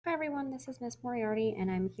everyone, this is Miss Moriarty,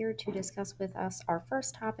 and I'm here to discuss with us our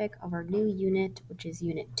first topic of our new unit, which is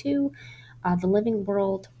Unit 2, the Living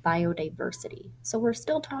World Biodiversity. So we're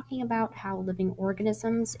still talking about how living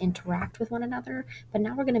organisms interact with one another, but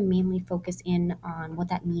now we're going to mainly focus in on what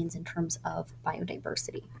that means in terms of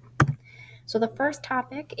biodiversity. So the first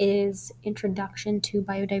topic is Introduction to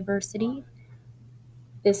Biodiversity.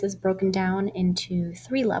 This is broken down into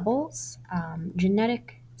three levels: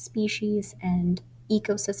 genetic, species, and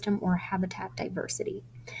ecosystem or habitat diversity.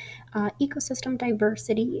 Ecosystem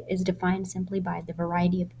diversity is defined simply by the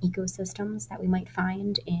variety of ecosystems that we might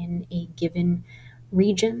find in a given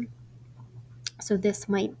region. So this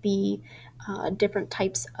might be different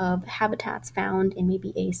types of habitats found in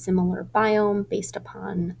maybe a similar biome based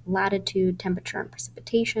upon latitude, temperature, and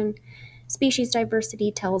precipitation. Species diversity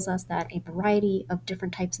tells us that a variety of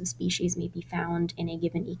different types of species may be found in a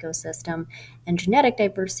given ecosystem, and genetic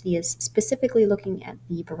diversity is specifically looking at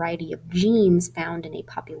the variety of genes found in a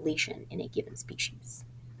population in a given species.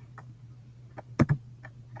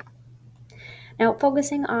 Now,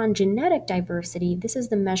 focusing on genetic diversity, this is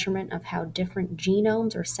the measurement of how different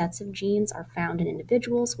genomes or sets of genes are found in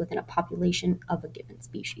individuals within a population of a given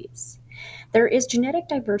species. There is genetic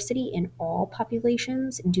diversity in all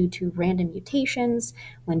populations due to random mutations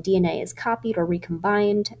when DNA is copied or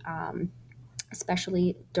recombined,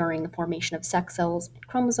 especially during the formation of sex cells and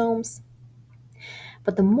chromosomes.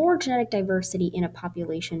 But the more genetic diversity in a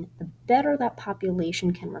population, the better that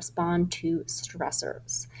population can respond to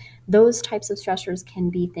stressors. Those types of stressors can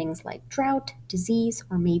be things like drought, disease,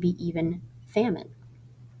 or maybe even famine.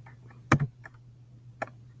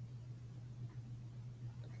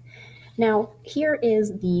 Now, here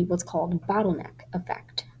is the what's called bottleneck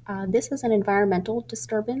effect. This is an environmental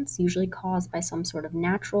disturbance, usually caused by some sort of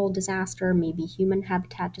natural disaster, maybe human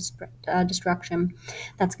habitat destruction,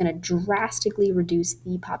 that's going to drastically reduce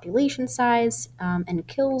the population size and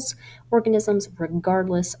kills organisms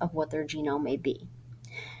regardless of what their genome may be.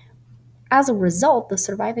 As a result, the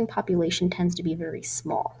surviving population tends to be very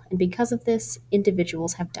small, and because of this,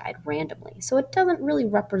 individuals have died randomly. So it doesn't really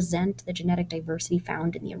represent the genetic diversity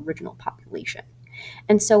found in the original population.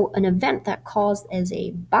 And so an event that caused as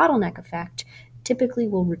a bottleneck effect typically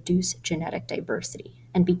will reduce genetic diversity.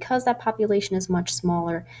 And because that population is much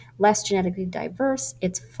smaller, less genetically diverse,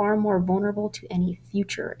 it's far more vulnerable to any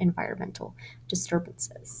future environmental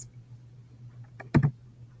disturbances.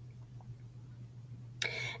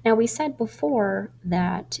 Now, we said before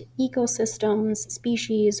that ecosystems,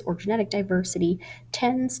 species, or genetic diversity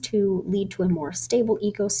tends to lead to a more stable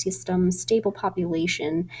ecosystem, stable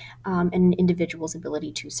population, and an individual's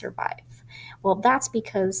ability to survive. Well, that's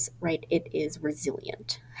because, right, it is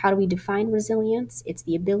resilient. How do we define resilience? It's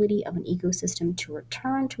the ability of an ecosystem to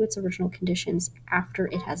return to its original conditions after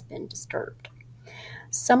it has been disturbed.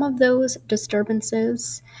 Some of those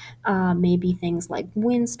disturbances may be things like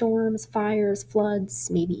windstorms, fires,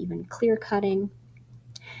 floods, maybe even clear cutting.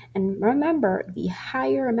 And remember, the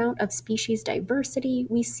higher amount of species diversity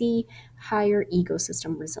we see, higher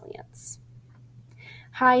ecosystem resilience.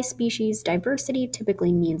 High species diversity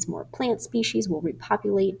typically means more plant species will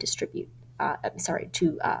repopulate,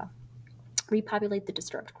 repopulate the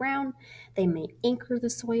disturbed ground. They may anchor the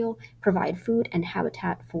soil, provide food and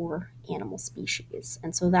habitat for animal species.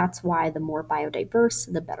 And so that's why the more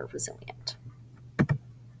biodiverse, the better resilient.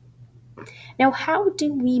 Now, how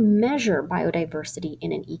do we measure biodiversity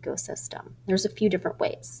in an ecosystem? There's a few different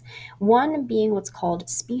ways. One being what's called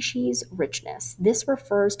species richness. This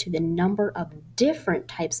refers to the number of different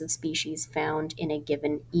types of species found in a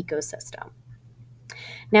given ecosystem.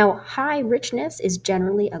 Now, high richness is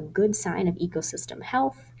generally a good sign of ecosystem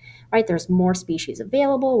health, right? There's more species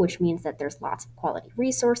available, which means that there's lots of quality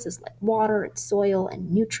resources like water and soil and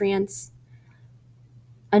nutrients.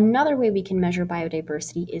 Another way we can measure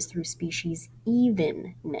biodiversity is through species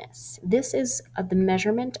evenness. This is the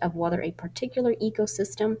measurement of whether a particular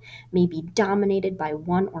ecosystem may be dominated by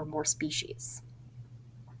one or more species.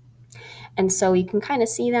 And so you can kind of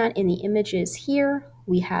see that in the images here.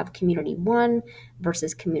 We have community 1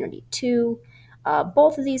 versus community 2.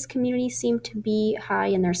 Both of these communities seem to be high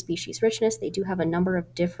in their species richness. They do have a number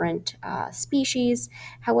of different species.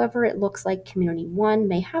 However, it looks like community 1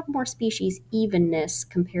 may have more species evenness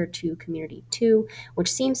compared to community 2,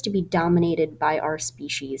 which seems to be dominated by our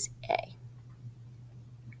species A.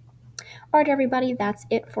 All right, everybody, that's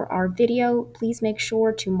it for our video. Please make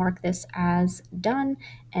sure to mark this as done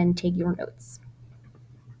and take your notes.